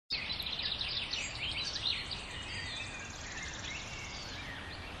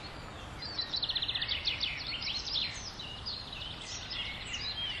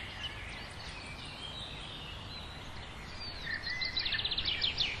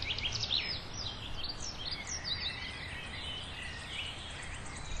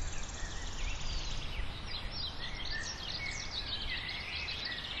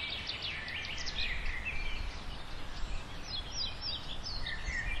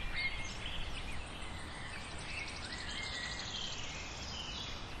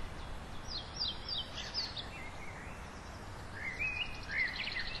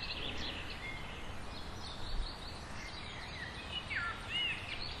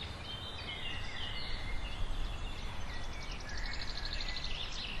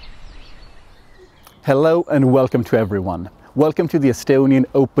Hello and welcome to everyone. Welcome to the Estonian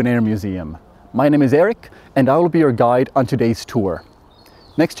Open Air Museum. My name is Eric and I will be your guide on today's tour.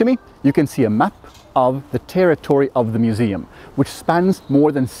 Next to me you can see a map of the territory of the museum, which spans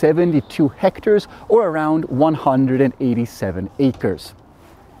more than 72 hectares or around 187 acres.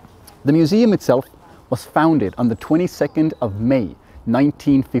 The museum itself was founded on the 22nd of May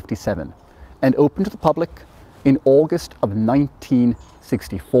 1957 and opened to the public in August of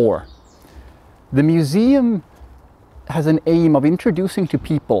 1964. The museum has an aim of introducing to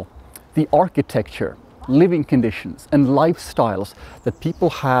people the architecture, living conditions and lifestyles that people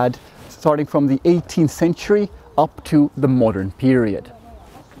had starting from the 18th century up to the modern period.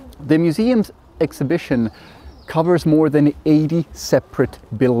 The museum's exhibition covers more than 80 separate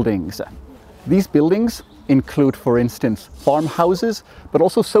buildings. These buildings include, for instance, farmhouses, but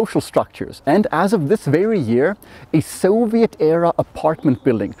also social structures. And as of this very year, a Soviet-era apartment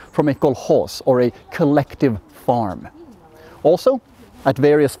building from a kolkhoz, or a collective farm. Also, at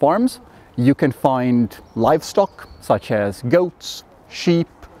various farms, you can find livestock such as goats, sheep,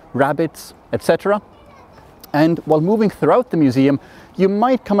 rabbits, etc. And while moving throughout the museum, you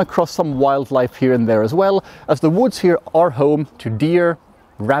might come across some wildlife here and there as well, as the woods here are home to deer,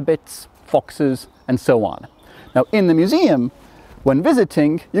 rabbits, foxes, and so on. Now, in the museum, when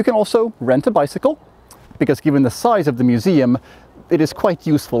visiting, you can also rent a bicycle, because given the size of the museum, it is quite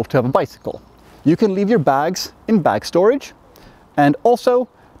useful to have a bicycle. You can leave your bags in bag storage, and also,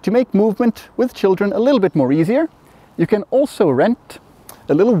 to make movement with children a little bit more easier, you can also rent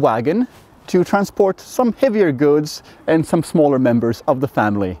a little wagon to transport some heavier goods and some smaller members of the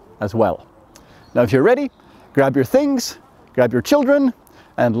family as well. Now, if you're ready, grab your things, grab your children,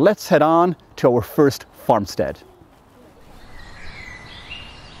 and let's head on to our first farmstead.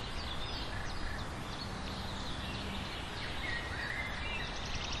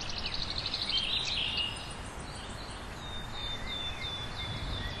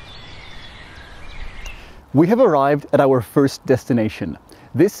 We have arrived at our first destination.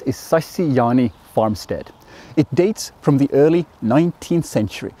 This is Sassijaani farmstead. It dates from the early 19th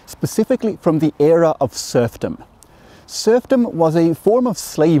century, specifically from the era of serfdom. Serfdom was a form of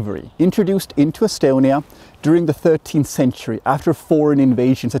slavery introduced into Estonia during the 13th century after foreign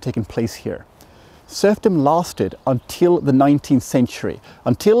invasions had taken place here. Serfdom lasted until the 19th century,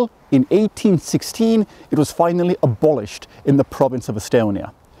 until in 1816 it was finally abolished in the province of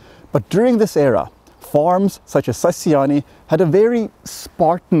Estonia. But during this era, farms such as Sassijaani had a very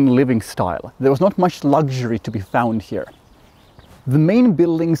Spartan living style. There was not much luxury to be found here. The main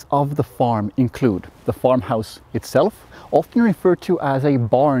buildings of the farm include the farmhouse itself, often referred to as a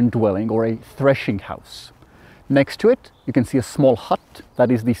barn dwelling or a threshing house. Next to it, you can see a small hut,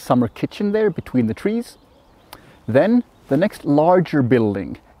 that is the summer kitchen there between the trees. Then, the next larger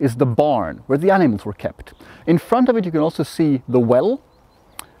building is the barn, where the animals were kept. In front of it, you can also see the well,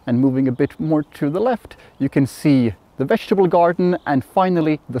 and moving a bit more to the left, you can see the vegetable garden, and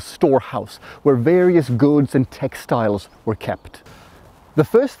finally the storehouse, where various goods and textiles were kept. The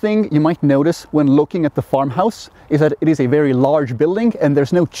first thing you might notice when looking at the farmhouse is that it is a very large building and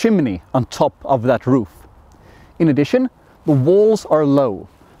there's no chimney on top of that roof. In addition, the walls are low,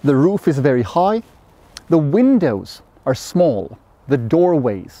 the roof is very high, the windows are small, the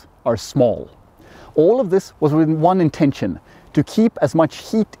doorways are small. All of this was with one intention: to keep as much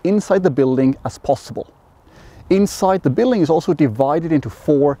heat inside the building as possible. Inside the building is also divided into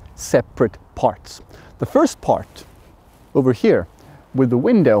 4 separate parts. The first part, over here, with the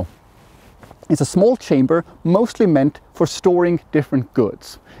window, is a small chamber mostly meant for storing different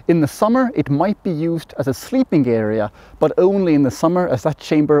goods. In the summer, it might be used as a sleeping area, but only in the summer, as that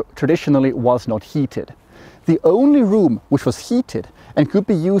chamber traditionally was not heated. The only room which was heated and could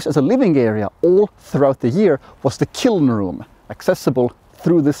be used as a living area all throughout the year was the kiln room, accessible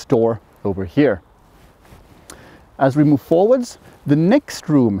through this door over here. As we move forwards, the next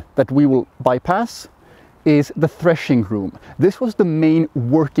room that we will bypass is the threshing room. This was the main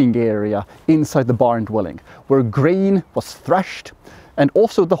working area inside the barn dwelling, where grain was threshed, and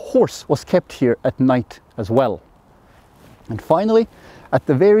also the horse was kept here at night as well. And finally, at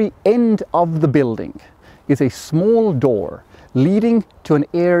the very end of the building is a small door leading to an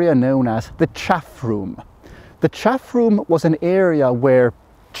area known as the chaff room. The chaff room was an area where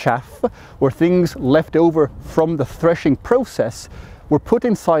chaff, or things left over from the threshing process, were put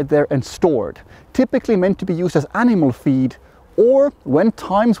inside there and stored, typically meant to be used as animal feed, or when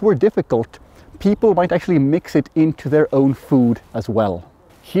times were difficult, people might actually mix it into their own food as well.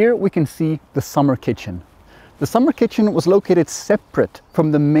 Here we can see the summer kitchen. The summer kitchen was located separate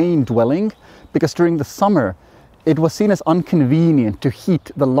from the main dwelling because during the summer it was seen as inconvenient to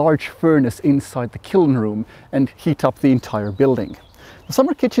heat the large furnace inside the kiln room and heat up the entire building. The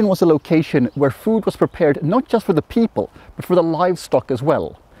summer kitchen was a location where food was prepared not just for the people, but for the livestock as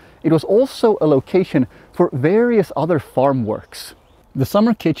well. It was also a location for various other farm works. The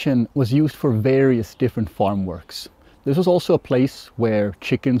summer kitchen was used for various different farm works. This was also a place where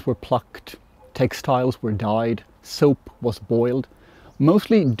chickens were plucked, textiles were dyed, soap was boiled.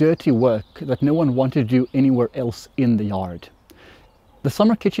 Mostly dirty work that no one wanted to do anywhere else in the yard. The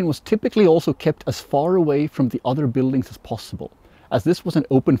summer kitchen was typically also kept as far away from the other buildings as possible, as this was an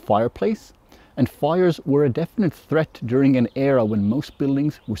open fireplace, and fires were a definite threat during an era when most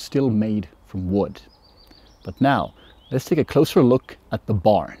buildings were still made from wood. But now, let's take a closer look at the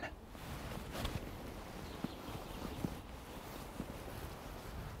barn.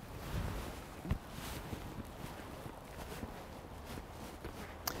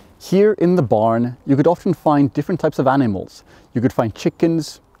 Here in the barn, you could often find different types of animals. You could find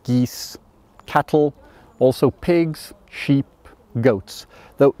chickens, geese, cattle, also pigs, sheep, goats,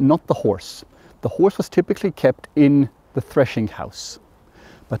 though not the horse. The horse was typically kept in the threshing house.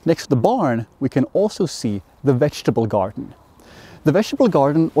 But next to the barn, we can also see the vegetable garden. The vegetable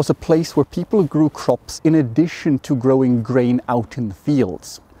garden was a place where people grew crops in addition to growing grain out in the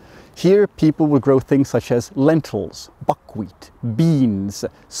fields. Here people would grow things such as lentils, buckwheat, beans,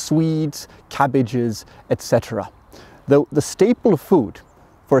 swedes, cabbages, etc. Though the staple of food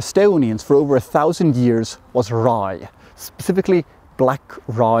for Estonians for over 1,000 years was rye, specifically black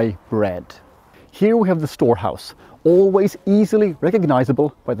rye bread. Here we have the storehouse, always easily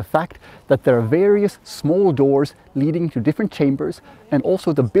recognizable by the fact that there are various small doors leading to different chambers, and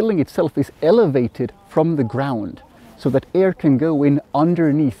also the building itself is elevated from the ground, so that air can go in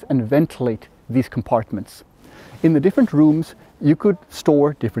underneath and ventilate these compartments. In the different rooms, you could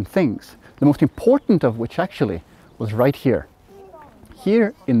store different things, the most important of which actually was right here.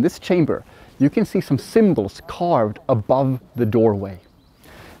 Here in this chamber, you can see some symbols carved above the doorway.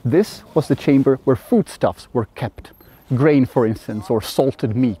 This was the chamber where foodstuffs were kept. Grain, for instance, or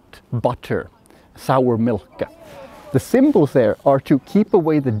salted meat, butter, sour milk. The symbols there are to keep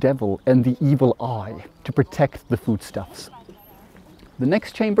away the devil and the evil eye, to protect the foodstuffs. The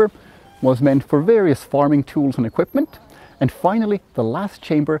next chamber was meant for various farming tools and equipment. And finally, the last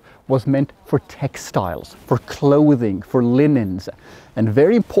chamber was meant for textiles, for clothing, for linens, and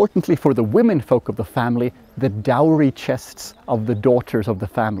very importantly for the women folk of the family, the dowry chests of the daughters of the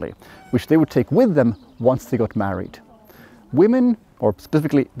family, which they would take with them once they got married. Women, or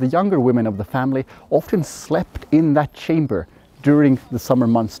specifically the younger women of the family, often slept in that chamber during the summer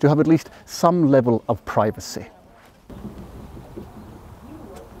months to have at least some level of privacy.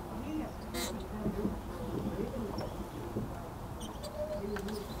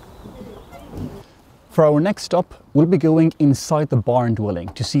 For our next stop, we'll be going inside the barn dwelling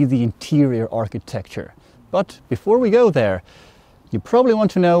to see the interior architecture. But before we go there, you probably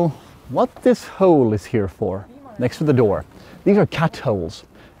want to know what this hole is here for, next to the door. These are cat holes.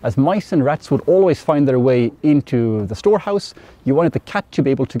 As mice and rats would always find their way into the storehouse, you wanted the cat to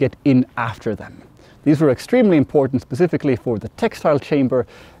be able to get in after them. These were extremely important, specifically for the textile chamber,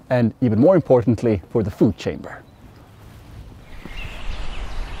 and even more importantly, for the food chamber.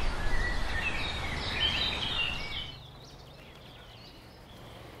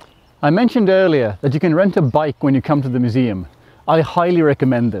 I mentioned earlier that you can rent a bike when you come to the museum. I highly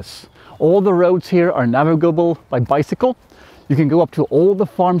recommend this. All the roads here are navigable by bicycle. You can go up to all the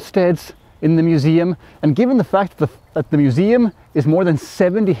farmsteads in the museum, and given the fact that the museum is more than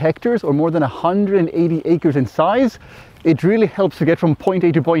 70 hectares or more than 180 acres in size, it really helps to get from point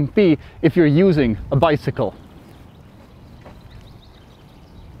A to point B if you're using a bicycle.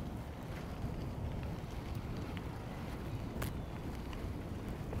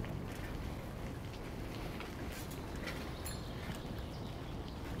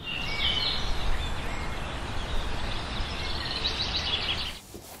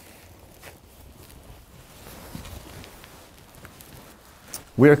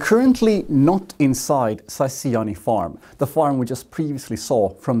 We are currently not inside Sassiani farm, the farm we just previously saw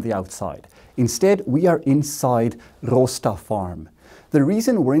from the outside. Instead, we are inside Rosta farm. The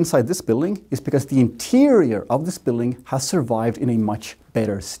reason we're inside this building is because the interior of this building has survived in a much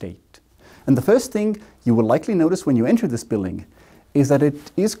better state. And the first thing you will likely notice when you enter this building is that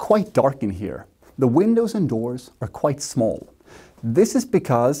it is quite dark in here. The windows and doors are quite small. This is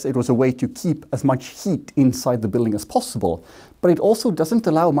because it was a way to keep as much heat inside the building as possible, but it also doesn't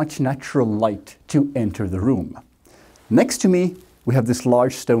allow much natural light to enter the room. Next to me, we have this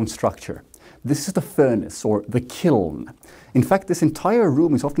large stone structure. This is the furnace, or the kiln. In fact, this entire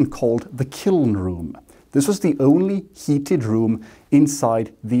room is often called the kiln room. This was the only heated room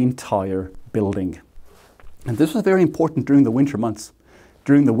inside the entire building. And this was very important during the winter months.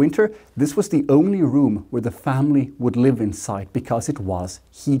 During the winter, this was the only room where the family would live inside because it was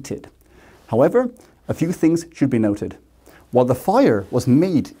heated. However, a few things should be noted. While the fire was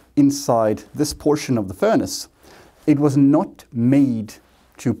made inside this portion of the furnace, it was not made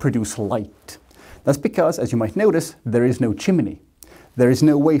to produce light. That's because, as you might notice, there is no chimney. There is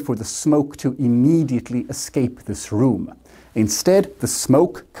no way for the smoke to immediately escape this room. Instead, the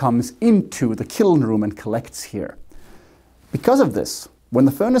smoke comes into the kiln room and collects here. Because of this, when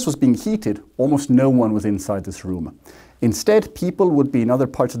the furnace was being heated, almost no one was inside this room. Instead, people would be in other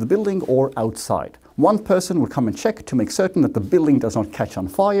parts of the building or outside. One person would come and check to make certain that the building does not catch on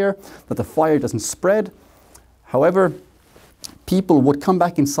fire, that the fire doesn't spread. However, people would come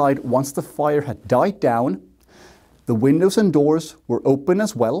back inside once the fire had died down. The windows and doors were open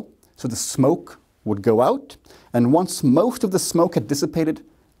as well, so the smoke would go out. And once most of the smoke had dissipated,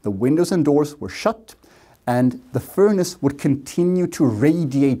 the windows and doors were shut, and the furnace would continue to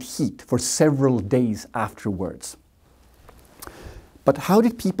radiate heat for several days afterwards. But how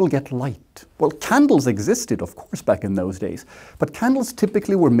did people get light? Well, candles existed, of course, back in those days, but candles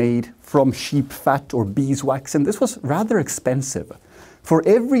typically were made from sheep fat or beeswax, and this was rather expensive. For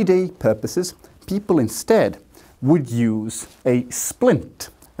everyday purposes, people instead would use a splint,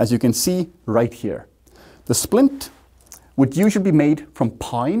 as you can see right here. The splint would usually be made from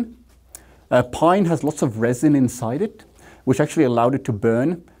pine. Pine has lots of resin inside it, which actually allowed it to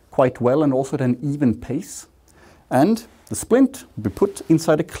burn quite well and also at an even pace. And the splint would be put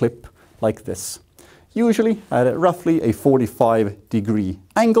inside a clip like this, usually at roughly a 45-degree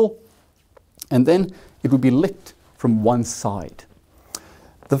angle, and then it would be lit from one side.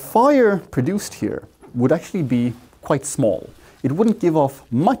 The fire produced here would actually be quite small. It wouldn't give off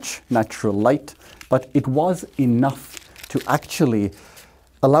much natural light, but it was enough to actually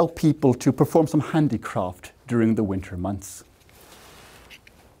allow people to perform some handicraft during the winter months.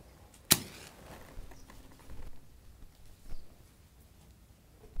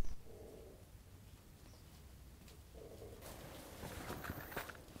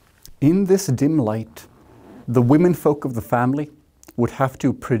 In this dim light, the women folk of the family would have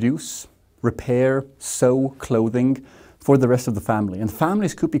to produce, repair, sew clothing for the rest of the family. And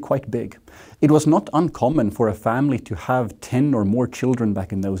families could be quite big. It was not uncommon for a family to have 10 or more children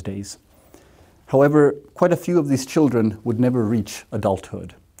back in those days. However, quite a few of these children would never reach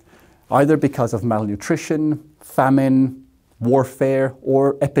adulthood, either because of malnutrition, famine, warfare,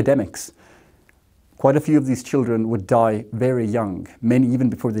 or epidemics. Quite a few of these children would die very young, many even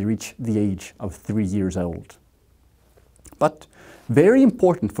before they reach the age of 3 years old. But very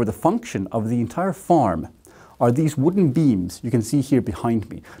important for the function of the entire farm are these wooden beams you can see here behind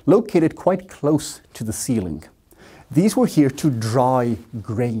me, located quite close to the ceiling. These were here to dry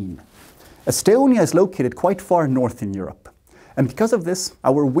grain. Estonia is located quite far north in Europe, and because of this,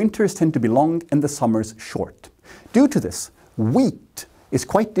 our winters tend to be long and the summers short. Due to this, wheat is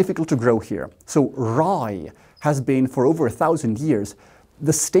quite difficult to grow here, so rye has been for over 1,000 years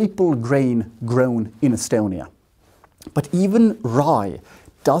the staple grain grown in Estonia. But even rye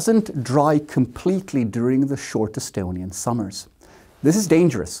doesn't dry completely during the short Estonian summers. This is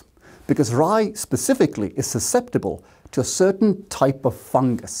dangerous because rye specifically is susceptible to a certain type of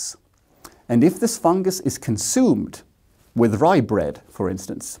fungus. And if this fungus is consumed with rye bread, for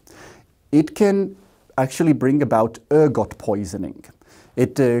instance, it can actually bring about ergot poisoning.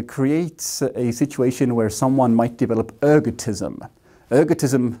 It creates a situation where someone might develop ergotism.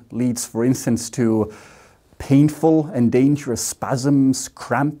 Ergotism leads, for instance, to painful and dangerous spasms,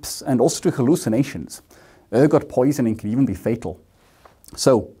 cramps, and also to hallucinations. Ergot poisoning can even be fatal.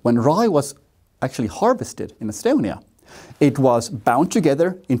 So when rye was actually harvested in Estonia, it was bound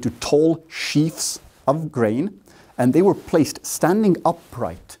together into tall sheaves of grain, and they were placed standing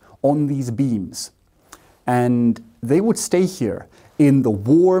upright on these beams. And they would stay here in the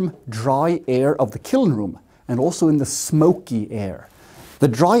warm, dry air of the kiln room and also in the smoky air. The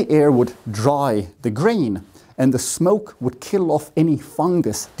dry air would dry the grain, and the smoke would kill off any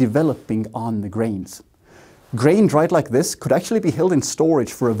fungus developing on the grains. Grain dried like this could actually be held in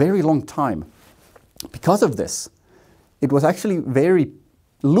storage for a very long time. Because of this, it was actually very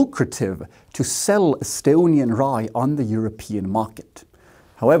lucrative to sell Estonian rye on the European market.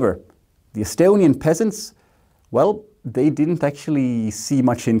 However, the Estonian peasants, well, they didn't actually see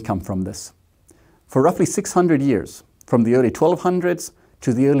much income from this. For roughly 600 years, from the early 1200s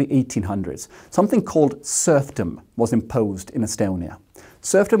to the early 1800s, something called serfdom was imposed in Estonia.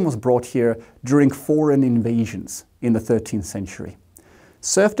 Serfdom was brought here during foreign invasions in the 13th century.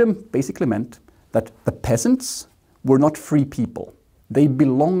 Serfdom basically meant that the peasants were not free people. They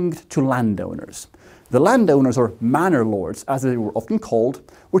belonged to landowners. The landowners, or manor lords, as they were often called,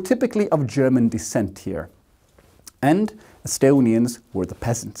 were typically of German descent here. And Estonians were the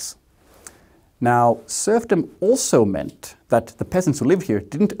peasants. Now, serfdom also meant that the peasants who lived here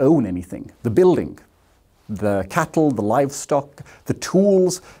didn't own anything. The building, the cattle, the livestock, the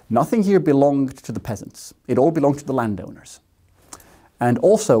tools, nothing here belonged to the peasants. It all belonged to the landowners. And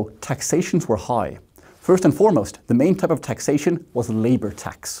also, taxations were high. First and foremost, the main type of taxation was labor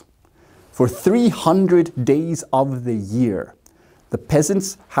tax. For 300 days of the year, the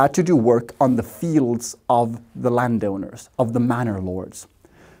peasants had to do work on the fields of the landowners, of the manor lords.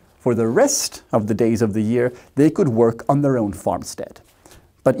 For the rest of the days of the year, they could work on their own farmstead.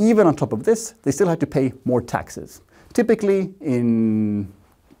 But even on top of this, they still had to pay more taxes, typically in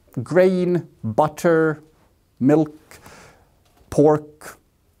grain, butter, milk, pork,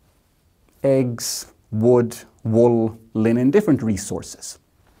 eggs, wood, wool, linen, different resources.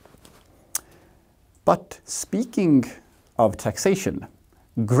 But speaking of taxation,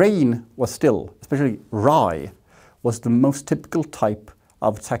 grain was still, especially rye, was the most typical type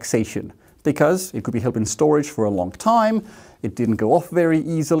of taxation because it could be held in storage for a long time, it didn't go off very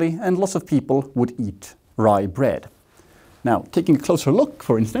easily, and lots of people would eat rye bread. Now, taking a closer look,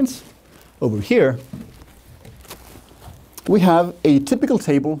 for instance, over here, we have a typical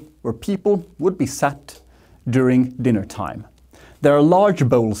table where people would be sat during dinner time. There are large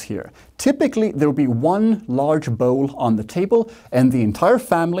bowls here. Typically, there will be one large bowl on the table, and the entire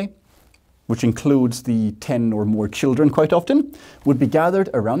family, which includes the 10 or more children quite often, would be gathered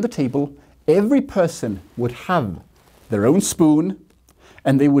around the table. Every person would have their own spoon,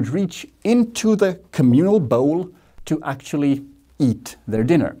 and they would reach into the communal bowl to actually eat their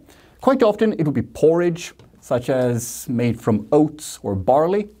dinner. Quite often, it would be porridge, such as made from oats or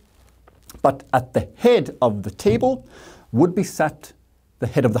barley, but at the head of the table would be sat the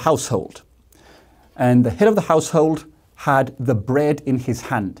head of the household. And the head of the household had the bread in his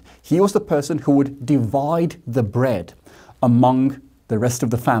hand. He was the person who would divide the bread among the rest of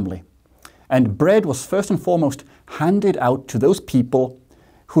the family. And bread was first and foremost handed out to those people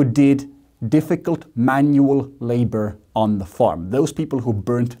who did difficult manual labor on the farm, those people who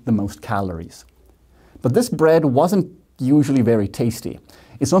burnt the most calories. But this bread wasn't usually very tasty.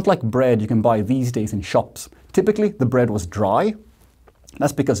 It's not like bread you can buy these days in shops. Typically, the bread was dry.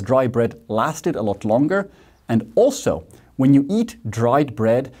 That's because dry bread lasted a lot longer. And also, when you eat dried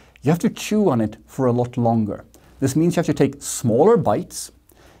bread, you have to chew on it for a lot longer. This means you have to take smaller bites,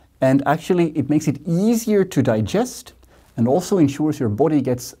 and actually it makes it easier to digest and also ensures your body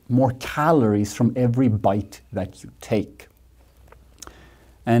gets more calories from every bite that you take.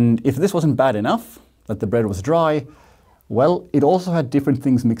 And if this wasn't bad enough, that the bread was dry, well, it also had different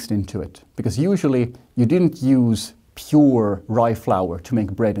things mixed into it, because usually you didn't use pure rye flour to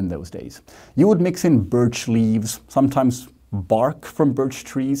make bread in those days. You would mix in birch leaves, sometimes bark from birch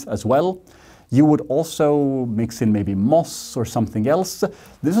trees as well. You would also mix in maybe moss or something else.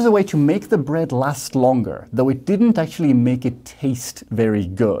 This was a way to make the bread last longer, though it didn't actually make it taste very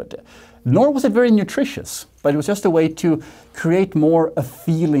good. Nor was it very nutritious, but it was just a way to create more a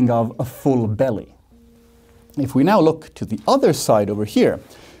feeling of a full belly. If we now look to the other side over here,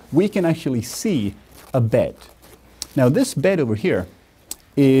 we can actually see a bed. Now this bed over here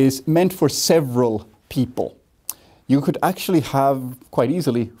is meant for several people. You could actually have quite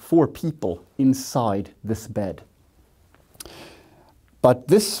easily 4 people inside this bed. But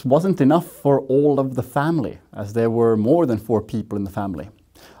this wasn't enough for all of the family, as there were more than 4 people in the family.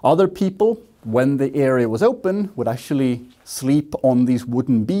 Other people, when the area was open, would actually sleep on these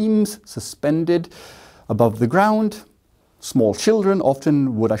wooden beams suspended above the ground. Small children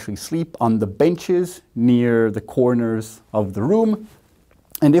often would actually sleep on the benches near the corners of the room.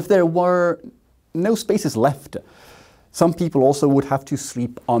 And if there were no spaces left, some people also would have to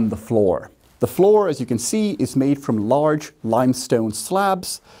sleep on the floor. The floor, as you can see, is made from large limestone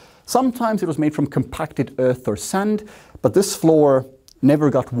slabs. Sometimes it was made from compacted earth or sand, but this floor never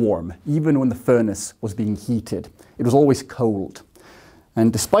got warm, even when the furnace was being heated. It was always cold.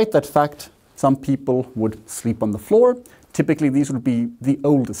 And despite that fact, some people would sleep on the floor. Typically, these would be the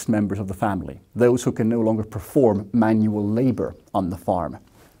oldest members of the family, those who can no longer perform manual labor on the farm.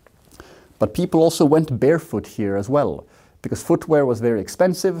 But people also went barefoot here as well, because footwear was very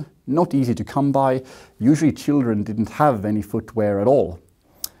expensive, not easy to come by. Usually children didn't have any footwear at all.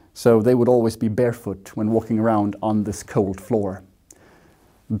 So they would always be barefoot when walking around on this cold floor.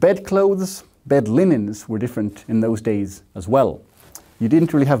 Bedclothes, bed linens were different in those days as well. You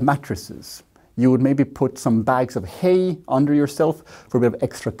didn't really have mattresses. you would maybe put some bags of hay under yourself for a bit of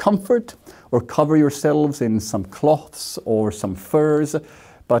extra comfort, or cover yourselves in some cloths or some furs.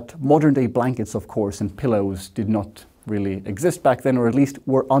 But modern day blankets, of course, and pillows did not really exist back then, or at least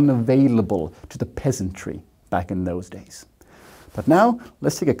were unavailable to the peasantry back in those days. But now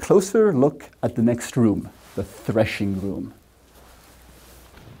let's take a closer look at the next room, the threshing room.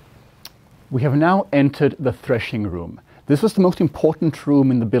 We have now entered the threshing room. This was the most important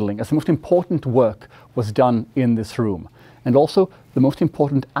room in the building, as the most important work was done in this room. And also the most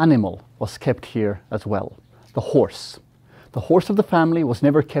important animal was kept here as well, the horse. The horse of the family was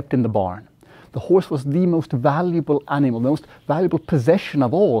never kept in the barn. The horse was the most valuable animal, the most valuable possession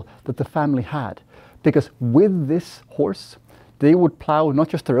of all that the family had. Because with this horse, they would plough not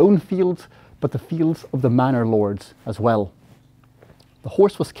just their own fields, but the fields of the manor lords as well. The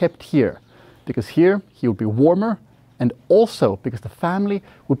horse was kept here, because here he would be warmer, and also because the family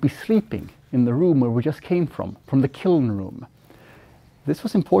would be sleeping in the room where we just came from the kiln room. This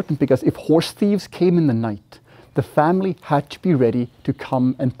was important because if horse thieves came in the night, the family had to be ready to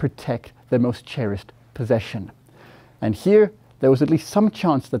come and protect their most cherished possession. And here there was at least some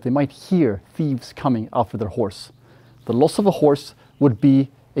chance that they might hear thieves coming after their horse. The loss of a horse would be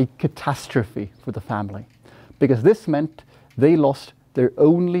a catastrophe for the family, because this meant they lost their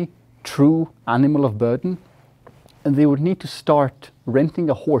only true animal of burden, and they would need to start renting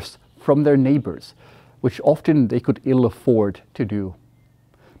a horse from their neighbors, which often they could ill afford to do.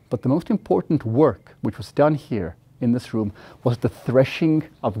 But the most important work which was done here in this room was the threshing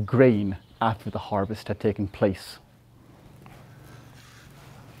of grain after the harvest had taken place.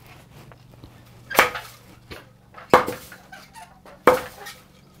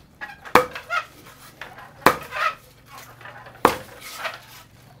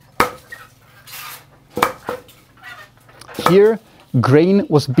 Here, grain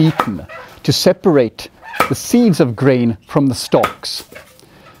was beaten to separate the seeds of grain from the stalks.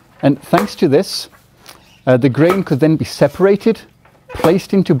 And thanks to this, the grain could then be separated,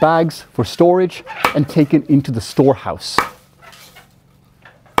 placed into bags for storage, and taken into the storehouse.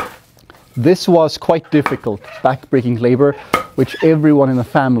 This was quite difficult, back-breaking labor, which everyone in the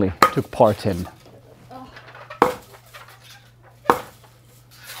family took part in.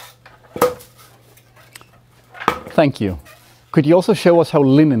 Thank you. Could you also show us how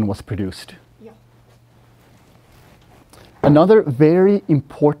linen was produced? Yeah. Another very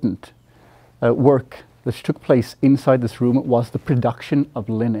important work that took place inside this room was the production of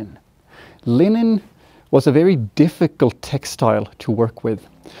linen. Linen was a very difficult textile to work with.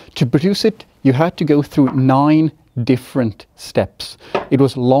 To produce it, you had to go through 9 different steps. It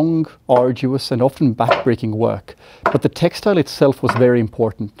was long, arduous, and often back-breaking work, but the textile itself was very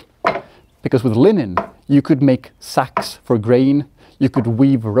important. Because with linen, you could make sacks for grain, you could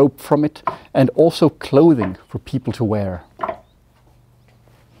weave rope from it, and also clothing for people to wear.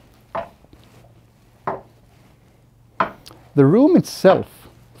 The room itself,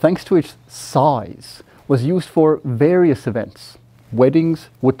 thanks to its size, was used for various events. Weddings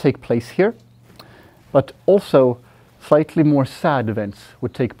would take place here, but also slightly more sad events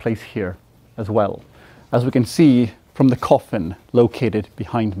would take place here as well, as we can see from the coffin located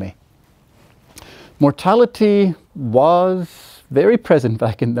behind me. Mortality was very present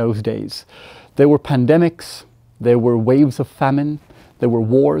back in those days. There were pandemics, there were waves of famine, there were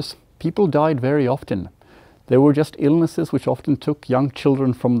wars. People died very often. There were just illnesses which often took young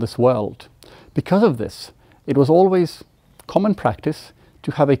children from this world. Because of this, it was always common practice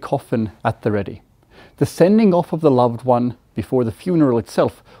to have a coffin at the ready. The sending off of the loved one before the funeral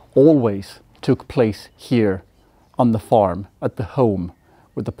itself always took place here on the farm, at the home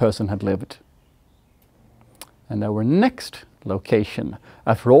where the person had lived. And our next location,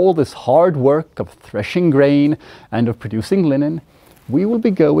 after all this hard work of threshing grain and of producing linen, we will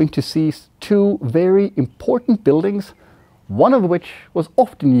be going to see 2 very important buildings, one of which was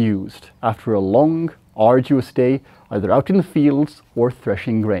often used after a long, arduous day, either out in the fields or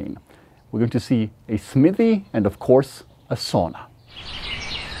threshing grain. We're going to see a smithy and, of course, a sauna.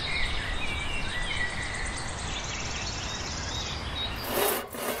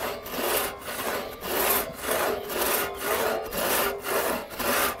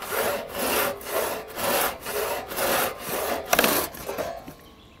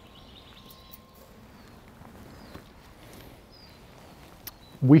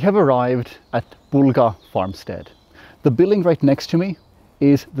 We have arrived at Bulga farmstead. The building right next to me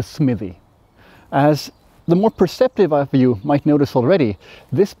is the smithy. As the more perceptive of you might notice already,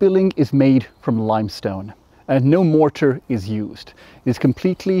 this building is made from limestone and no mortar is used. It is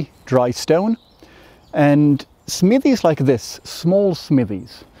completely dry stone, and smithies like this, small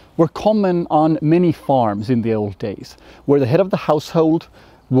smithies, were common on many farms in the old days, where the head of the household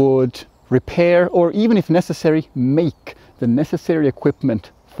would repair, or even if necessary, make the necessary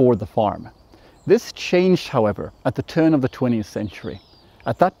equipment for the farm. This changed, however, at the turn of the 20th century.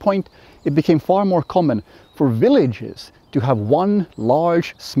 At that point, it became far more common for villages to have one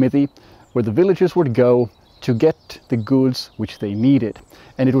large smithy where the villagers would go to get the goods which they needed.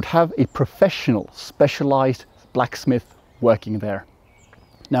 And it would have a professional, specialized blacksmith working there.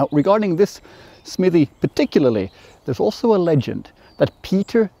 Now, regarding this smithy particularly, there's also a legend that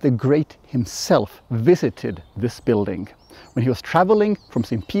Peter the Great himself visited this building when he was traveling from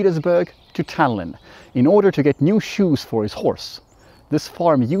St. Petersburg to Tallinn in order to get new shoes for his horse. This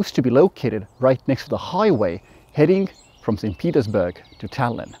farm used to be located right next to the highway heading from St. Petersburg to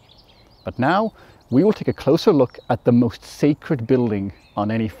Tallinn. But now we will take a closer look at the most sacred building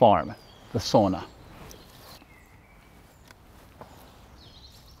on any farm, the sauna.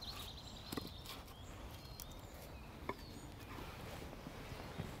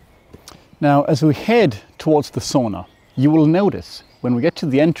 Now, as we head towards the sauna, you will notice when we get to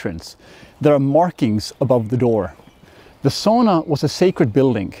the entrance, there are markings above the door. The sauna was a sacred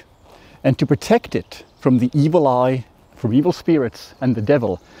building, and to protect it from the evil eye, from evil spirits and the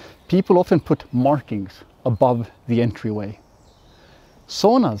devil, people often put markings above the entryway.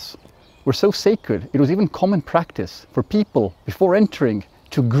 Saunas were so sacred, it was even common practice for people before entering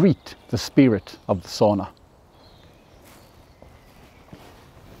to greet the spirit of the sauna.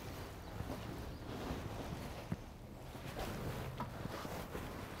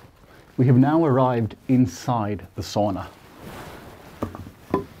 We have now arrived inside the sauna.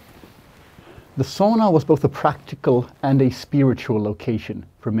 The sauna was both a practical and a spiritual location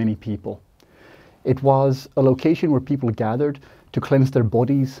for many people. It was a location where people gathered to cleanse their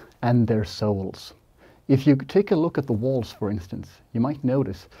bodies and their souls. If you take a look at the walls, for instance, you might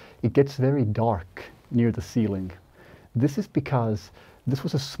notice it gets very dark near the ceiling. This is because this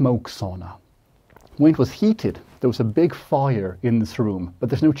was a smoke sauna. When it was heated, there was a big fire in this room, but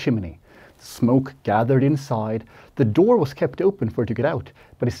there's no chimney. Smoke gathered inside. The door was kept open for it to get out,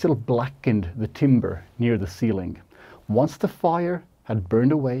 but it still blackened the timber near the ceiling. Once the fire had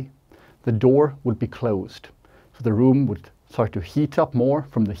burned away, the door would be closed. So the room would start to heat up more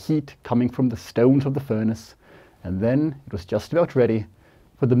from the heat coming from the stones of the furnace. And then it was just about ready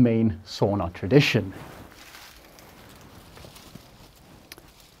for the main sauna tradition.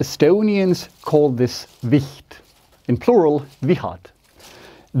 Estonians called this viht, in plural, vihat.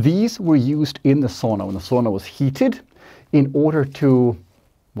 These were used in the sauna when the sauna was heated in order to,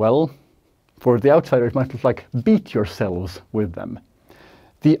 well, for the outsider it might look like beat yourselves with them.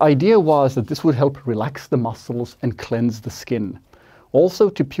 The idea was that this would help relax the muscles and cleanse the skin, also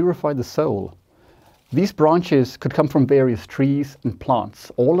to purify the soul. These branches could come from various trees and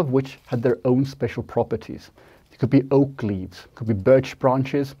plants, all of which had their own special properties. It could be oak leaves, could be birch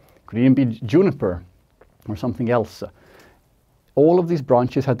branches, could even be juniper or something else. All of these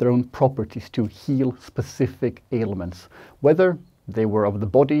branches had their own properties to heal specific ailments, whether they were of the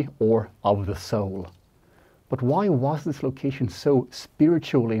body or of the soul. But why was this location so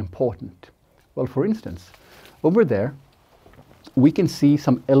spiritually important? Well, for instance, over there, we can see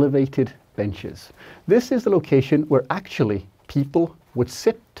some elevated benches. This is the location where actually people would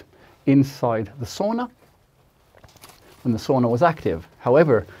sit inside the sauna when the sauna was active.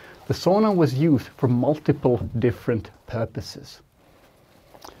 However, the sauna was used for multiple different purposes.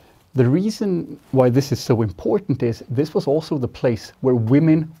 The reason why this is so important is this was also the place where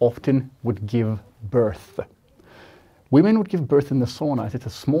women often would give birth. Women would give birth in the sauna as it's a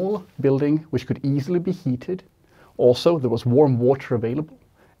small building which could easily be heated. Also, there was warm water available,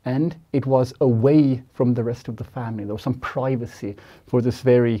 and it was away from the rest of the family. There was some privacy for this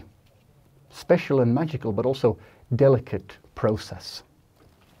very special and magical, but also delicate process.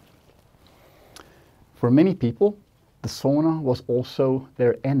 For many people, the sauna was also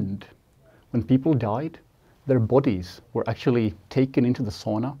their end. When people died, their bodies were actually taken into the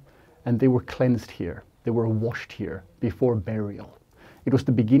sauna and they were cleansed here. They were washed here before burial. It was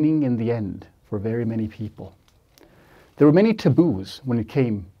the beginning and the end for very many people. There were many taboos when it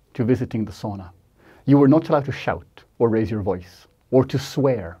came to visiting the sauna. You were not allowed to shout or raise your voice or to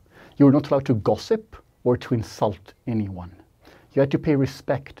swear. You were not allowed to gossip or to insult anyone. You had to pay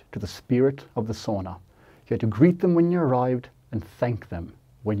respect to the spirit of the sauna. You had to greet them when you arrived and thank them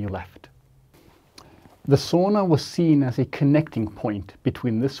when you left. The sauna was seen as a connecting point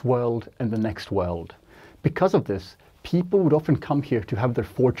between this world and the next world. Because of this, people would often come here to have their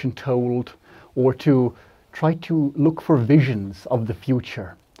fortune told or to try to look for visions of the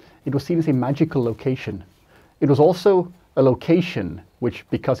future. It was seen as a magical location. It was also a location which,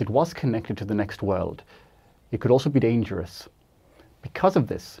 because it was connected to the next world, it could also be dangerous. Because of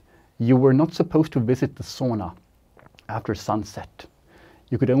this, you were not supposed to visit the sauna after sunset.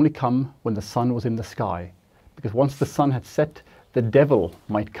 You could only come when the sun was in the sky, because once the sun had set, the devil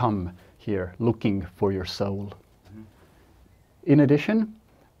might come here looking for your soul. In addition,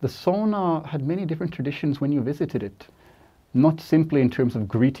 the sauna had many different traditions when you visited it, not simply in terms of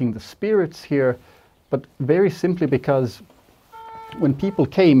greeting the spirits here, but very simply because when people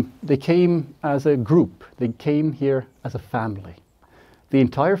came, they came as a group. They came here as a family. The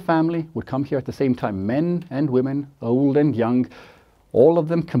entire family would come here at the same time, men and women, old and young, all of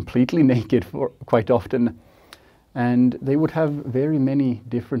them completely naked quite often. And they would have very many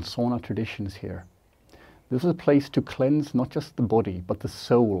different sauna traditions here. This was a place to cleanse not just the body, but the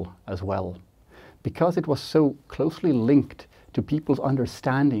soul as well. Because it was so closely linked to people's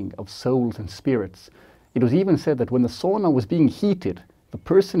understanding of souls and spirits, it was even said that when the sauna was being heated, the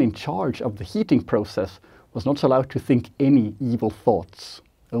person in charge of the heating process was not allowed to think any evil thoughts,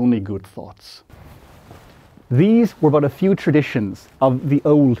 only good thoughts. These were but a few traditions of the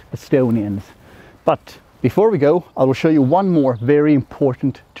old Estonians. But before we go, I will show you one more very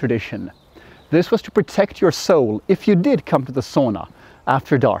important tradition. This was to protect your soul if you did come to the sauna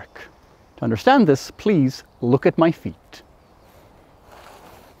after dark. To understand this, please look at my feet.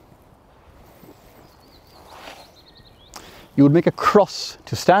 You would make a cross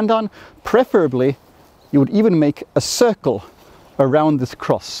to stand on. Preferably, you would even make a circle around this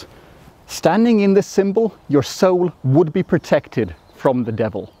cross. Standing in this symbol, your soul would be protected from the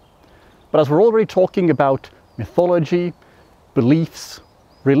devil. But as we're already talking about mythology, beliefs,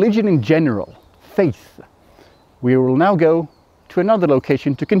 religion in general, faith, we will now go to another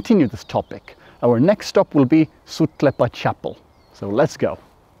location to continue this topic. Our next stop will be Sutlapa Chapel. So let's go.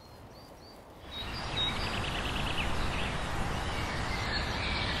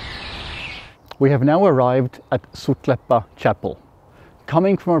 We have now arrived at Sutlapa Chapel.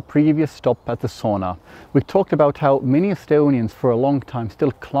 Coming from our previous stop at the sauna, we talked about how many Estonians for a long time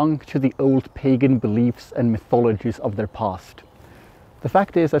still clung to the old pagan beliefs and mythologies of their past. The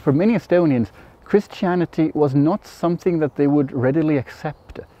fact is that for many Estonians, Christianity was not something that they would readily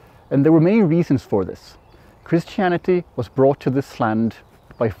accept, and there were many reasons for this. Christianity was brought to this land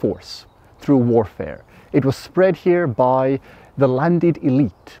by force, through warfare. It was spread here by the landed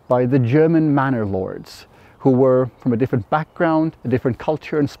elite, by the German manor lords, who were from a different background, a different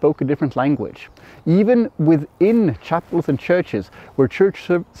culture, and spoke a different language. Even within chapels and churches where church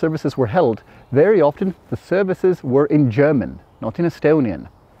services were held, very often the services were in German, not in Estonian.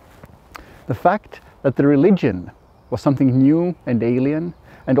 The fact that the religion was something new and alien,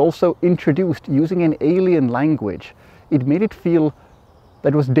 and also introduced using an alien language, it made it feel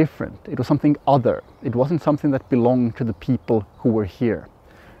that was different. It was something other. It wasn't something that belonged to the people who were here.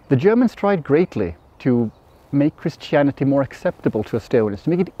 The Germans tried greatly to make Christianity more acceptable to Estonians, to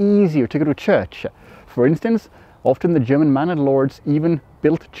make it easier to go to church. For instance, often the German manor lords even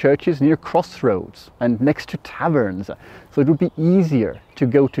built churches near crossroads and next to taverns, so it would be easier to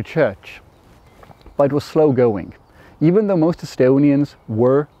go to church. But it was slow going. Even though most Estonians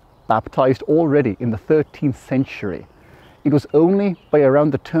were baptized already in the 13th century, it was only by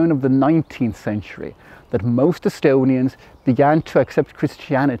around the turn of the 19th century that most Estonians began to accept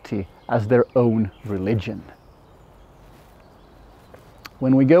Christianity as their own religion.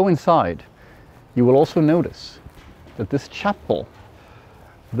 When we go inside, you will also notice that this chapel,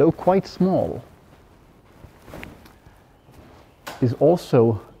 though quite small, is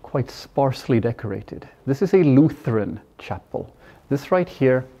also quite sparsely decorated. This is a Lutheran chapel. This right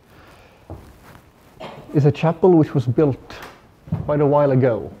here is a chapel which was built quite a while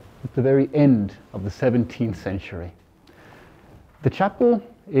ago, at the very end of the 17th century. The chapel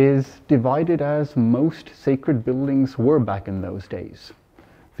is divided as most sacred buildings were back in those days.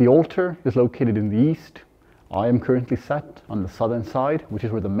 The altar is located in the east. I am currently sat on the southern side, which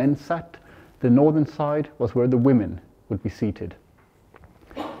is where the men sat. The northern side was where the women would be seated.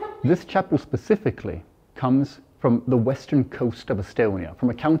 This chapel specifically comes from the western coast of Estonia, from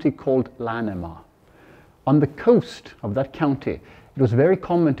a county called Läänemaa. On the coast of that county, it was very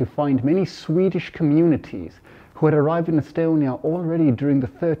common to find many Swedish communities who had arrived in Estonia already during the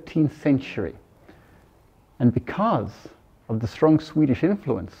 13th century. And because of the strong Swedish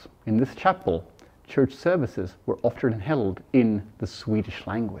influence in this chapel, church services were often held in the Swedish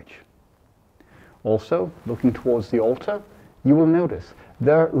language. Also, looking towards the altar, you will notice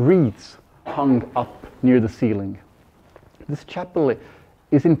there are wreaths hung up near the ceiling. This chapel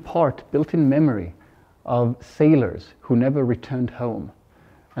is in part built in memory of sailors who never returned home.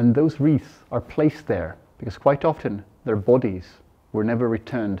 And those wreaths are placed there because quite often their bodies were never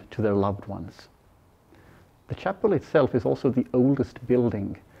returned to their loved ones. The chapel itself is also the oldest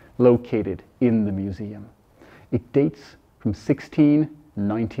building located in the museum. It dates from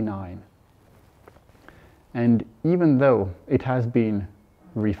 1699. And even though it has been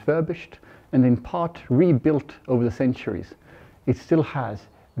refurbished and in part rebuilt over the centuries, it still has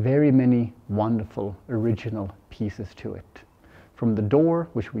very many wonderful original pieces to it. From the door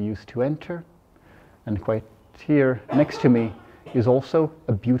which we used to enter, and quite here next to me is also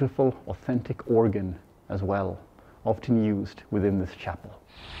a beautiful authentic organ as well, often used within this chapel.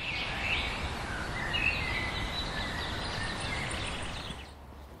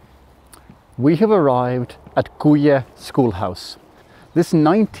 We have arrived at Kuie Schoolhouse. This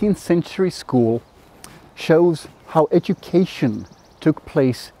 19th century school shows how education took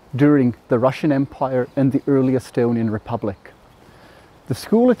place during the Russian Empire and the early Estonian Republic. The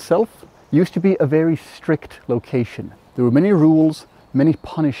school itself used to be a very strict location. There were many rules, many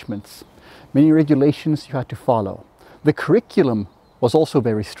punishments, many regulations you had to follow. The curriculum was also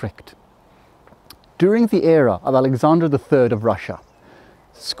very strict. During the era of Alexander III of Russia,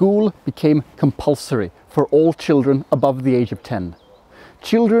 school became compulsory for all children above the age of 10.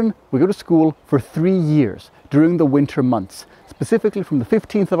 Children would go to school for 3 years during the winter months, specifically from the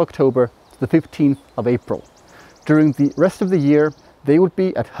 15th of October to the 15th of April. During the rest of the year, they would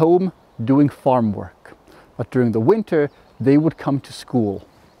be at home doing farm work. But during the winter, they would come to school.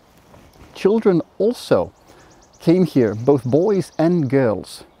 Children also came here, both boys and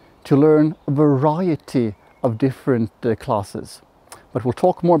girls, to learn a variety of different classes. But we'll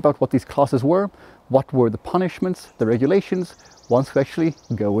talk more about what these classes were, what were the punishments, the regulations, once we actually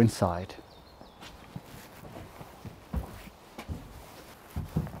go inside.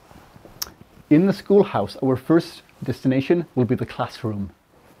 In the schoolhouse, our first destination will be the classroom.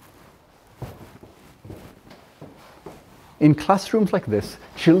 In classrooms like this,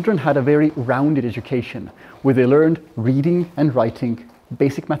 children had a very rounded education, where they learned reading and writing,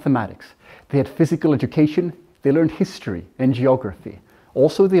 basic mathematics. They had physical education, they learned history and geography.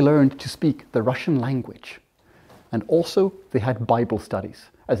 Also, they learned to speak the Russian language. And also, they had Bible studies,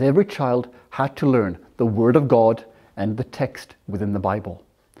 as every child had to learn the Word of God and the text within the Bible.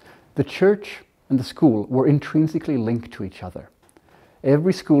 The church and the school were intrinsically linked to each other.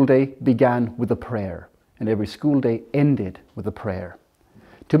 Every school day began with a prayer, and every school day ended with a prayer.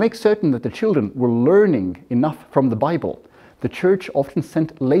 To make certain that the children were learning enough from the Bible, the church often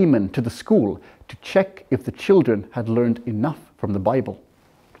sent laymen to the school to check if the children had learned enough from the Bible.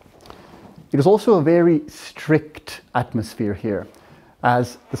 It is also a very strict atmosphere here,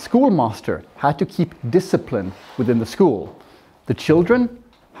 as the schoolmaster had to keep discipline within the school. The children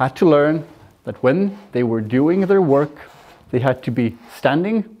had to learn that when they were doing their work, they had to be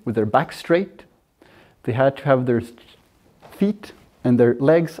standing with their back straight. They had to have their feet and their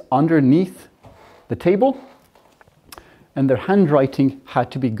legs underneath the table, and their handwriting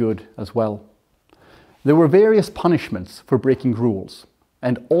had to be good as well. There were various punishments for breaking rules,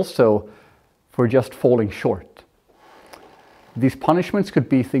 and also for just falling short. These punishments could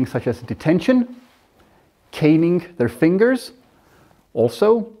be things such as detention, caning their fingers.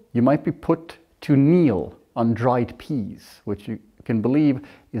 Also, you might be put to kneel on dried peas, which you can believe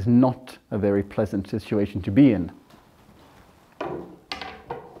is not a very pleasant situation to be in.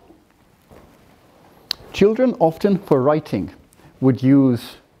 Children often, for writing, would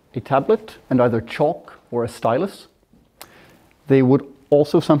use a tablet and either chalk or a stylus. They would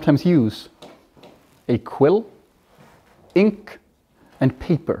also sometimes use a quill, ink, and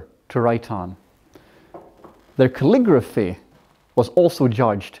paper to write on. Their calligraphy was also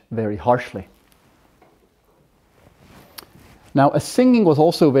judged very harshly. Now, as singing was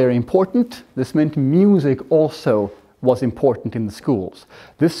also very important, this meant music also was important in the schools.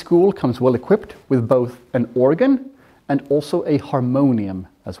 This school comes well equipped with both an organ and also a harmonium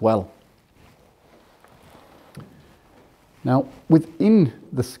as well. Now, within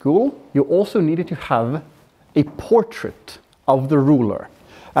the school, you also needed to have a portrait of the ruler.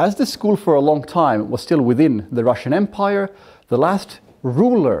 As the school for a long time was still within the Russian Empire, the last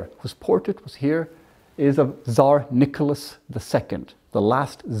ruler whose portrait was here is of Tsar Nicholas II, the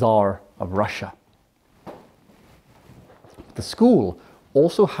last Tsar of Russia. The school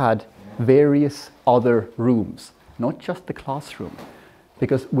also had various other rooms, not just the classroom,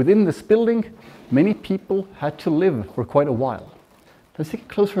 because within this building, many people had to live for quite a while. Let's take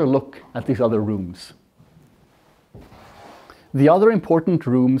a closer look at these other rooms. The other important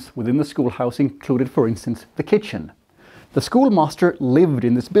rooms within the schoolhouse included, for instance, the kitchen. The schoolmaster lived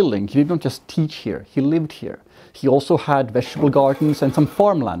in this building. He did not just teach here, he lived here. He also had vegetable gardens and some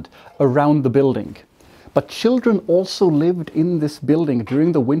farmland around the building. But children also lived in this building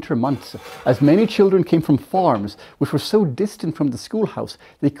during the winter months, as many children came from farms which were so distant from the schoolhouse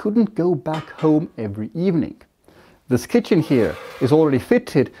they couldn't go back home every evening. This kitchen here is already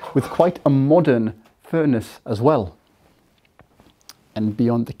fitted with quite a modern furnace as well. And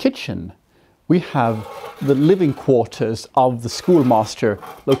beyond the kitchen, we have the living quarters of the schoolmaster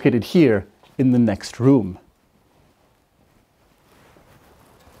located here in the next room.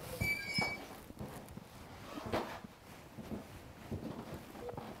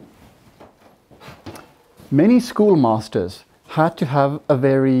 Many schoolmasters had to have a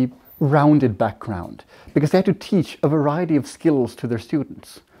very rounded background because they had to teach a variety of skills to their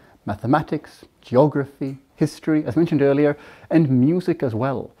students. Mathematics, geography, history, as mentioned earlier, and music as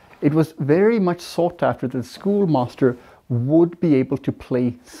well. It was very much sought after that the schoolmaster would be able to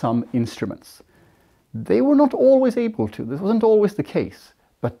play some instruments. They were not always able to, this wasn't always the case,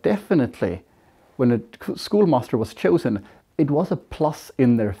 but definitely when a schoolmaster was chosen, it was a plus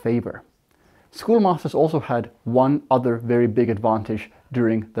in their favor. Schoolmasters also had one other very big advantage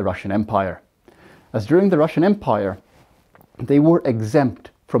during the Russian Empire. As during the Russian Empire, they were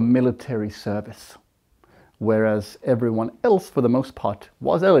exempt from military service, whereas everyone else, for the most part,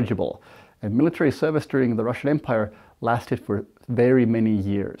 was eligible. And military service during the Russian Empire lasted for very many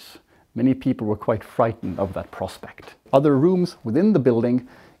years. Many people were quite frightened of that prospect. Other rooms within the building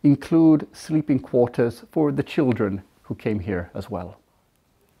include sleeping quarters for the children who came here as well.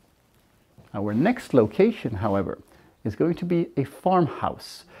 Our next location, however, is going to be a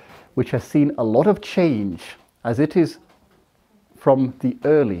farmhouse, which has seen a lot of change as it is from the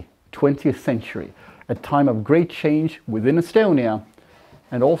early 20th century, a time of great change within Estonia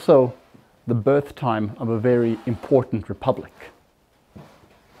and also the birth time of a very important republic.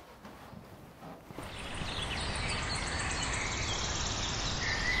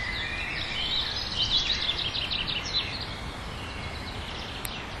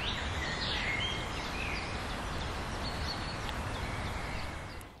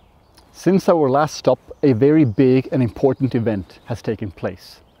 Since our last stop, a very big and important event has taken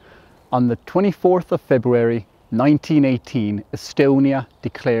place. On the 24th of February 1918, Estonia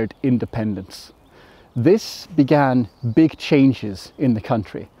declared independence. This began big changes in the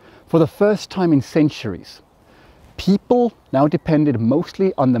country. For the first time in centuries, people now depended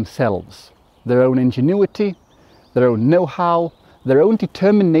mostly on themselves, their own ingenuity, their own know-how, their own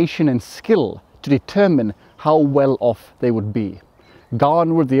determination and skill to determine how well off they would be.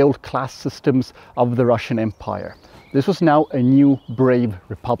 Gone were the old class systems of the Russian Empire. This was now a new, brave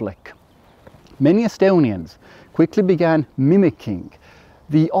republic. Many Estonians quickly began mimicking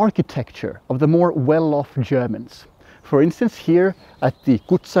the architecture of the more well-off Germans. For instance, here at the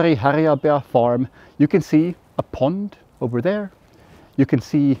Kutsari Harjapea farm, you can see a pond over there. You can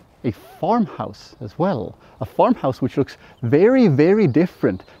see a farmhouse as well. A farmhouse which looks very, very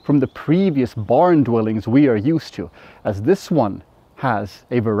different from the previous barn dwellings we are used to, as this one has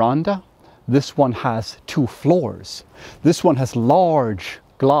a veranda, this one has 2 floors, this one has large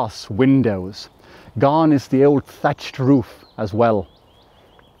glass windows. Gone is the old thatched roof as well.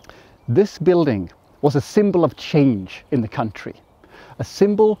 This building was a symbol of change in the country, a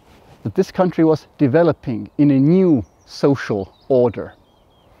symbol that this country was developing in a new social order.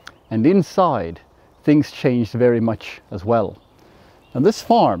 And inside, things changed very much as well. And this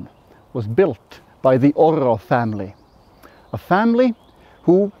farm was built by the Orro family. A family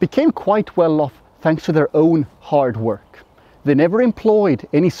who became quite well off thanks to their own hard work. They never employed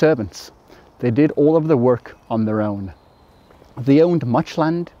any servants. They did all of the work on their own. They owned much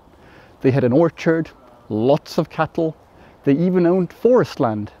land. They had an orchard, lots of cattle. They even owned forest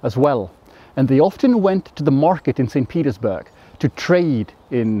land as well. And they often went to the market in St. Petersburg to trade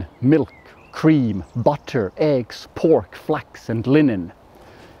in milk, cream, butter, eggs, pork, flax and linen.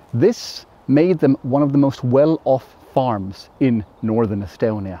 This made them one of the most well-off farms in northern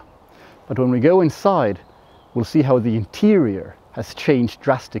Estonia. But when we go inside, we'll see how the interior has changed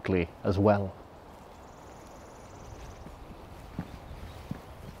drastically as well.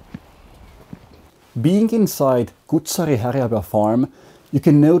 Being inside Kutsari Harjapea farm, you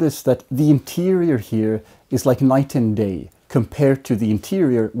can notice that the interior here is like night and day compared to the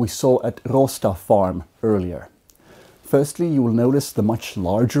interior we saw at Rosta farm earlier. Firstly, you will notice the much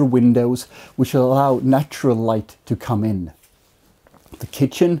larger windows which allow natural light to come in. The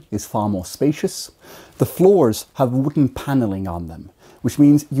kitchen is far more spacious. The floors have wooden paneling on them, which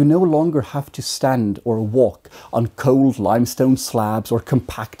means you no longer have to stand or walk on cold limestone slabs or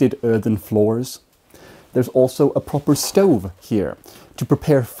compacted earthen floors. There's also a proper stove here to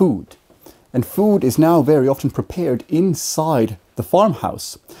prepare food. And food is now very often prepared inside the the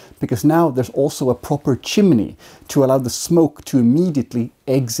farmhouse, because now there's also a proper chimney to allow the smoke to immediately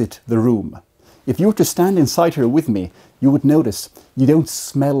exit the room. If you were to stand inside here with me, you would notice you don't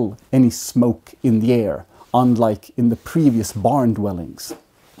smell any smoke in the air, unlike in the previous barn dwellings.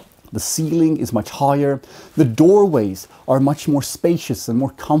 The ceiling is much higher, the doorways are much more spacious and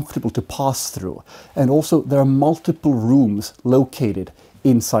more comfortable to pass through, and also there are multiple rooms located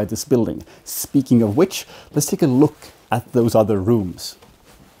inside this building. Speaking of which, let's take a look at those other rooms.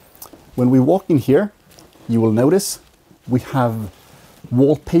 When we walk in here, you will notice we have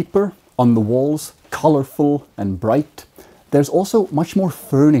wallpaper on the walls, colorful and bright. There's also much more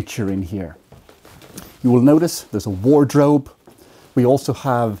furniture in here. You will notice there's a wardrobe. We also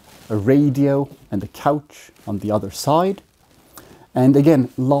have a radio and a couch on the other side. And again,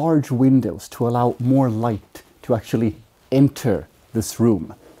 large windows to allow more light to actually enter this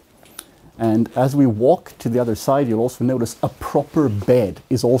room. And as we walk to the other side, you'll also notice a proper bed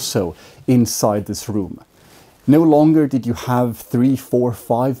is also inside this room. No longer did you have 3, 4,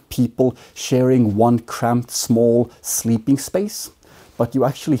 5 people sharing one cramped small sleeping space, but you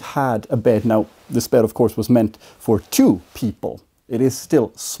actually had a bed. Now, this bed, of course, was meant for 2 people. It is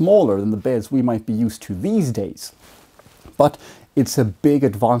still smaller than the beds we might be used to these days, but it's a big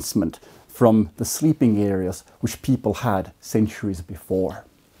advancement from the sleeping areas which people had centuries before.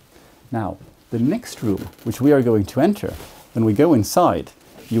 Now, the next room, which we are going to enter, when we go inside,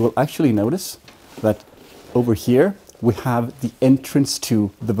 you will actually notice that over here we have the entrance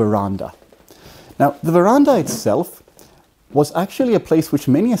to the veranda. Now, the veranda itself was actually a place which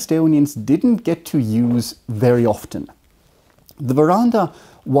many Estonians didn't get to use very often. The veranda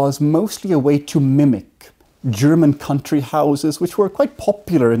was mostly a way to mimic German country houses, which were quite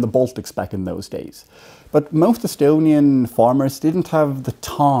popular in the Baltics back in those days. But most Estonian farmers didn't have the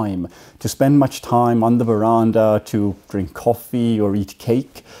time to spend much time on the veranda to drink coffee or eat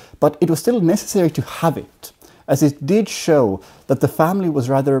cake, but it was still necessary to have it, as it did show that the family was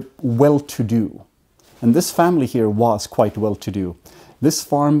rather well-to-do. And this family here was quite well-to-do. This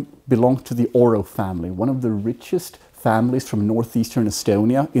farm belonged to the Oro family, one of the richest families from northeastern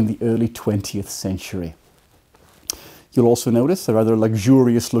Estonia in the early 20th century. You'll also notice a rather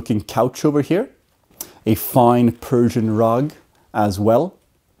luxurious looking couch over here, a fine Persian rug as well.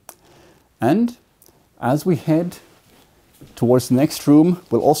 And as we head towards the next room,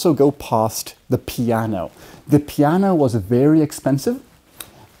 we'll also go past the piano. The piano was very expensive,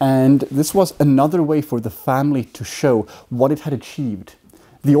 and this was another way for the family to show what it had achieved.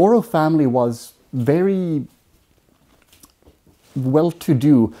 The Oro family was very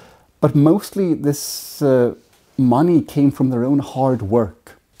well-to-do, but mostly this money came from their own hard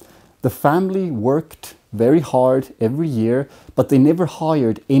work. The family worked very hard every year, but they never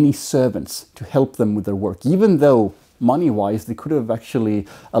hired any servants to help them with their work, even though money-wise they could have actually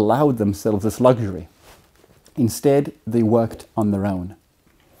allowed themselves this luxury. Instead, they worked on their own.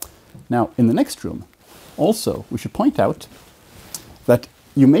 Now, in the next room, also, we should point out that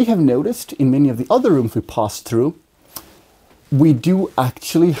you may have noticed in many of the other rooms we passed through, we do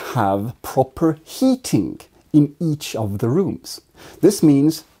actually have proper heating in each of the rooms. This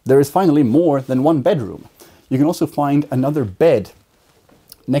means there is finally more than one bedroom. You can also find another bed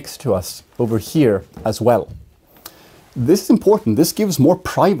next to us over here as well. This is important. This gives more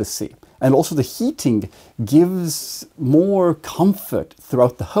privacy, and also the heating gives more comfort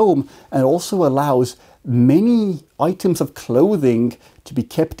throughout the home and also allows many items of clothing to be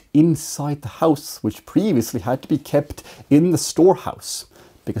kept inside the house, which previously had to be kept in the storehouse.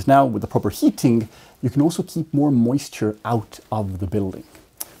 Because now with the proper heating, you can also keep more moisture out of the building.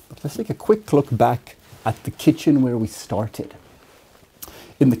 But let's take a quick look back at the kitchen where we started.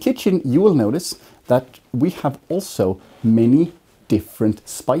 In the kitchen, you will notice that we have also many different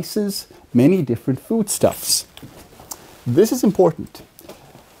spices, many different foodstuffs. This is important.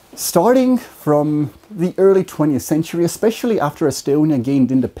 Starting from the early 20th century, especially after Estonia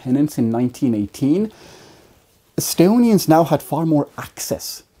gained independence in 1918, Estonians now had far more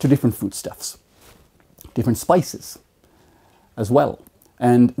access to different foodstuffs, different spices as well.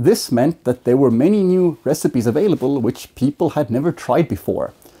 And this meant that there were many new recipes available which people had never tried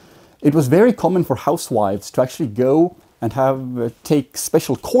before. It was very common for housewives to actually go and take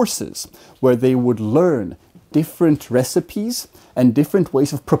special courses where they would learn different recipes and different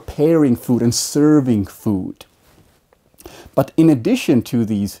ways of preparing food and serving food. But in addition to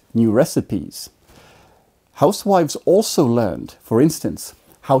these new recipes, housewives also learned, for instance,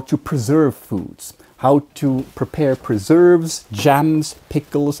 how to preserve foods, how to prepare preserves, jams,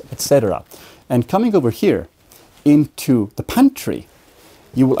 pickles, etc. And coming over here into the pantry,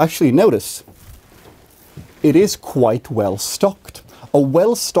 you will actually notice it is quite well stocked. A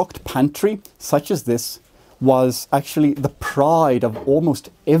well-stocked pantry such as this was actually the pride of almost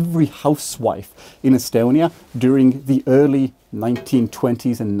every housewife in Estonia during the early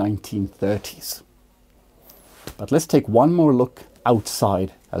 1920s and 1930s. But let's take one more look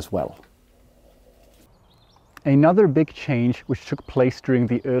outside as well. Another big change which took place during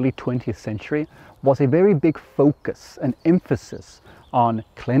the early 20th century was a very big focus and emphasis on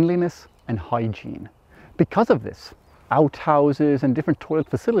cleanliness and hygiene. Because of this, outhouses and different toilet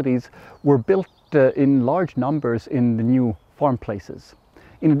facilities were built in large numbers in the new farm places.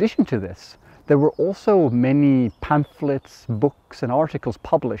 In addition to this, there were also many pamphlets, books and articles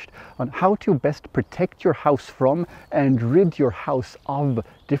published on how to best protect your house from and rid your house of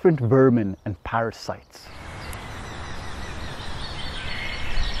different vermin and parasites.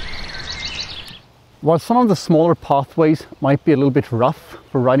 While some of the smaller pathways might be a little bit rough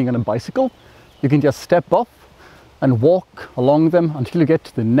for riding on a bicycle, you can just step off and walk along them until you get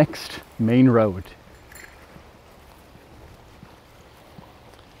to the next main road.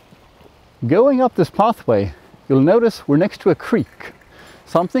 Going up this pathway, you'll notice we're next to a creek,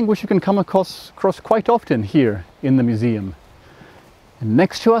 something which you can come across quite often here in the museum. And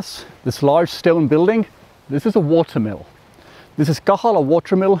next to us, this large stone building, this is a watermill. This is Kahala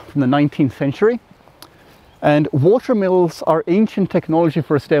watermill from the 19th century. And watermills are ancient technology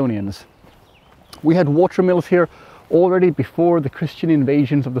for Estonians. We had watermills here already before the Christian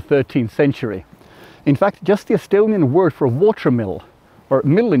invasions of the 13th century. In fact, just the Estonian word for watermill, or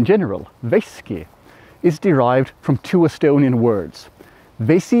mill in general, veski, is derived from two Estonian words,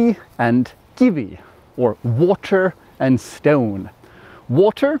 vesi and kivi, or water and stone.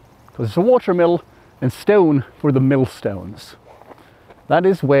 Water, because it's a watermill, and stone for the millstones. That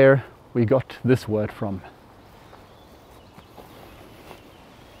is where we got this word from.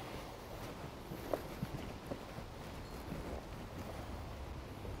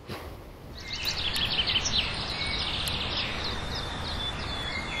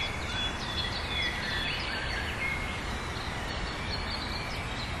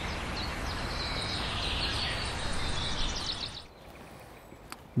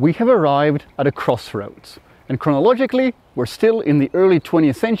 We have arrived at a crossroads, and chronologically we're still in the early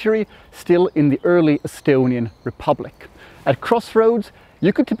 20th century, still in the early Estonian Republic. At crossroads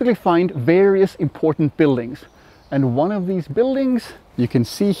you could typically find various important buildings, and one of these buildings you can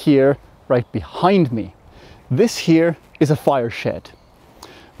see here right behind me. This here is a fire shed.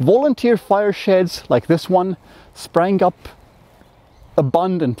 Volunteer fire sheds like this one sprang up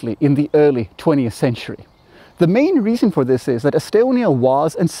abundantly in the early 20th century. The main reason for this is that Estonia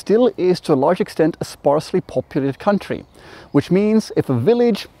was and still is to a large extent a sparsely populated country, which means if a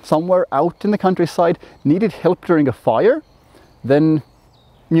village somewhere out in the countryside needed help during a fire, then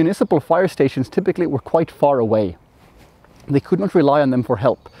municipal fire stations typically were quite far away. They could not rely on them for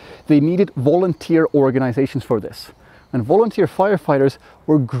help. They needed volunteer organizations for this, and volunteer firefighters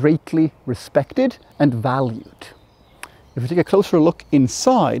were greatly respected and valued. If we take a closer look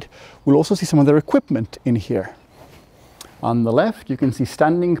inside, we'll also see some of their equipment in here. On the left, you can see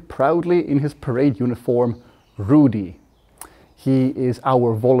standing proudly in his parade uniform, Rudy. He is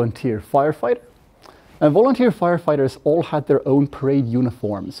our volunteer firefighter. And volunteer firefighters all had their own parade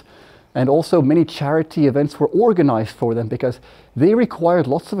uniforms. And also many charity events were organized for them because they required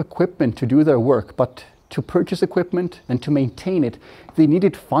lots of equipment to do their work. But to purchase equipment and to maintain it, they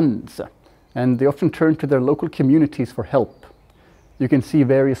needed funds. And they often turned to their local communities for help. You can see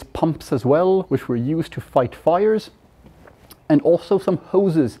various pumps as well, which were used to fight fires, and also some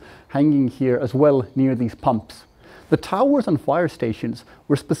hoses hanging here as well near these pumps. The towers on fire stations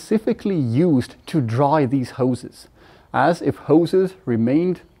were specifically used to dry these hoses, as if hoses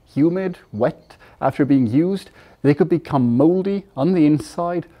remained humid, wet after being used, they could become moldy on the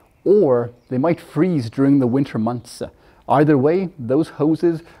inside, or they might freeze during the winter months. Either way, those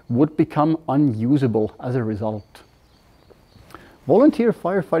hoses would become unusable as a result. Volunteer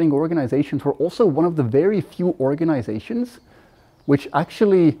firefighting organizations were also one of the very few organizations which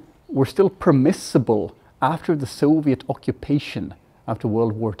actually were still permissible after the Soviet occupation after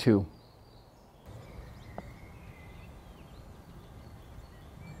World War II.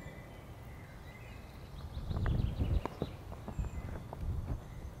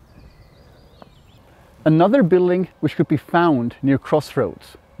 Another building which could be found near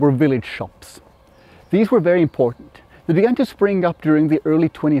crossroads were village shops. These were very important. They began to spring up during the early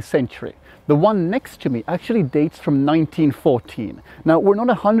 20th century. The one next to me actually dates from 1914. Now, we're not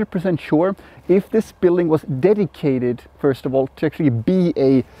 100% sure if this building was dedicated, first of all, to actually be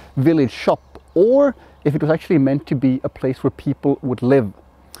a village shop, or if it was actually meant to be a place where people would live.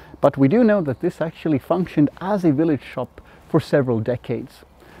 But we do know that this actually functioned as a village shop for several decades.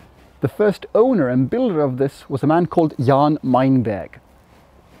 The first owner and builder of this was a man called Jan Meinberg.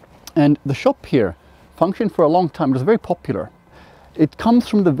 And the shop here functioned for a long time. It was very popular. It comes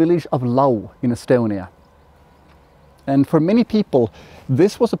from the village of Lau in Estonia. And for many people,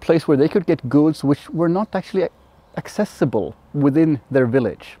 this was a place where they could get goods which were not actually accessible within their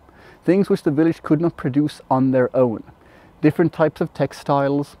village. Things which the village could not produce on their own. Different types of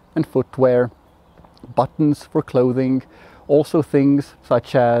textiles and footwear, buttons for clothing, also things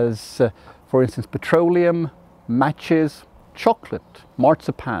such as, for instance, petroleum, matches, chocolate,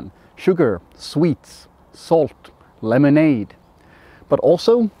 marzipan, sugar, sweets, salt, lemonade. But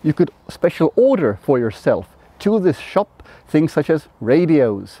also you could special order for yourself to this shop things such as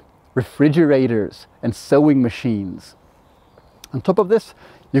radios, refrigerators and sewing machines. On top of this,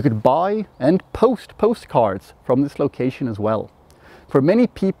 you could buy and post postcards from this location as well. For many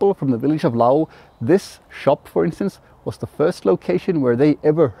people from the village of Lau, this shop, for instance, was the first location where they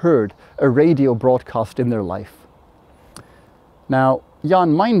ever heard a radio broadcast in their life. Now,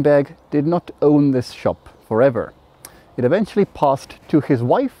 Jan Meinberg did not own this shop forever. It eventually passed to his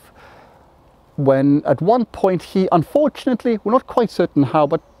wife when at one point he unfortunately, we're not quite certain how,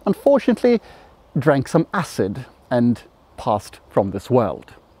 but unfortunately drank some acid and passed from this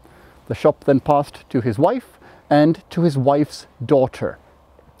world. The shop then passed to his wife and to his wife's daughter.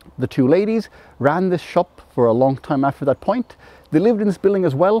 The two ladies ran this shop for a long time after that point. They lived in this building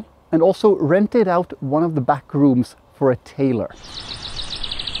as well and also rented out one of the back rooms for a tailor.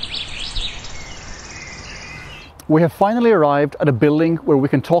 We have finally arrived at a building where we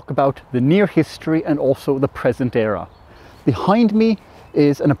can talk about the near history and also the present era. Behind me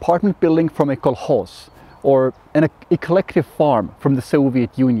is an apartment building from a kolkhoz, or a collective farm from the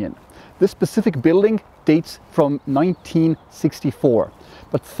Soviet Union. This specific building dates from 1964,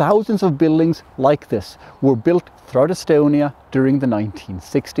 but thousands of buildings like this were built throughout Estonia during the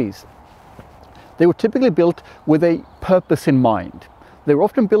 1960s. They were typically built with a purpose in mind. They were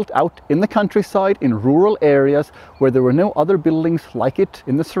often built out in the countryside in rural areas where there were no other buildings like it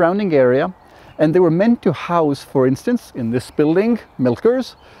in the surrounding area, and they were meant to house, for instance, in this building,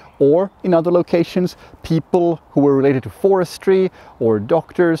 milkers, or in other locations, people who were related to forestry or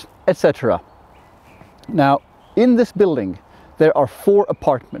doctors, etc. Now, in this building, there are 4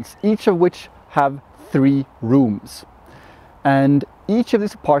 apartments, each of which have 3 rooms. And each of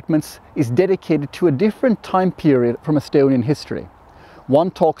these apartments is dedicated to a different time period from Estonian history.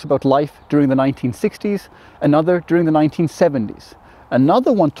 One talks about life during the 1960s, another during the 1970s.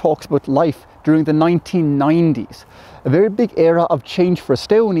 Another one talks about life during the 1990s, a very big era of change for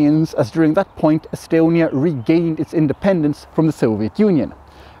Estonians, as during that point Estonia regained its independence from the Soviet Union.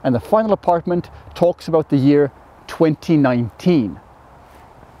 And the final apartment talks about the year 2019.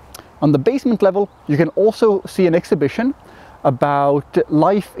 On the basement level, you can also see an exhibition about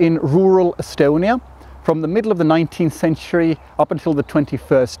life in rural Estonia from the middle of the 19th century up until the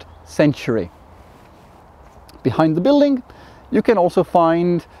 21st century. Behind the building, you can also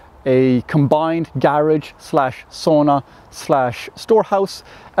find a combined garage slash sauna slash storehouse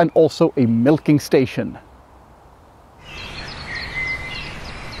and also a milking station.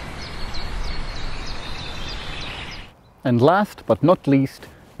 And last but not least,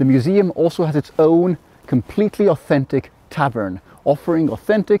 the museum also has its own completely authentic tavern, offering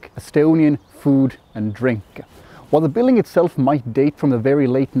authentic Estonian food and drink. While the building itself might date from the very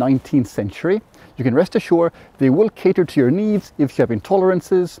late 19th century, you can rest assured they will cater to your needs if you have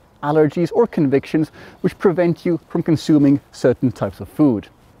intolerances, allergies or convictions which prevent you from consuming certain types of food.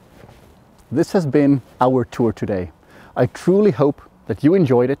 This has been our tour today. I truly hope that you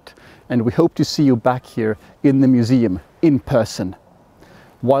enjoyed it, and we hope to see you back here in the museum in person.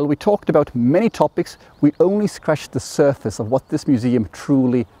 While we talked about many topics, we only scratched the surface of what this museum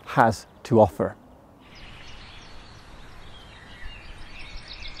truly has to offer.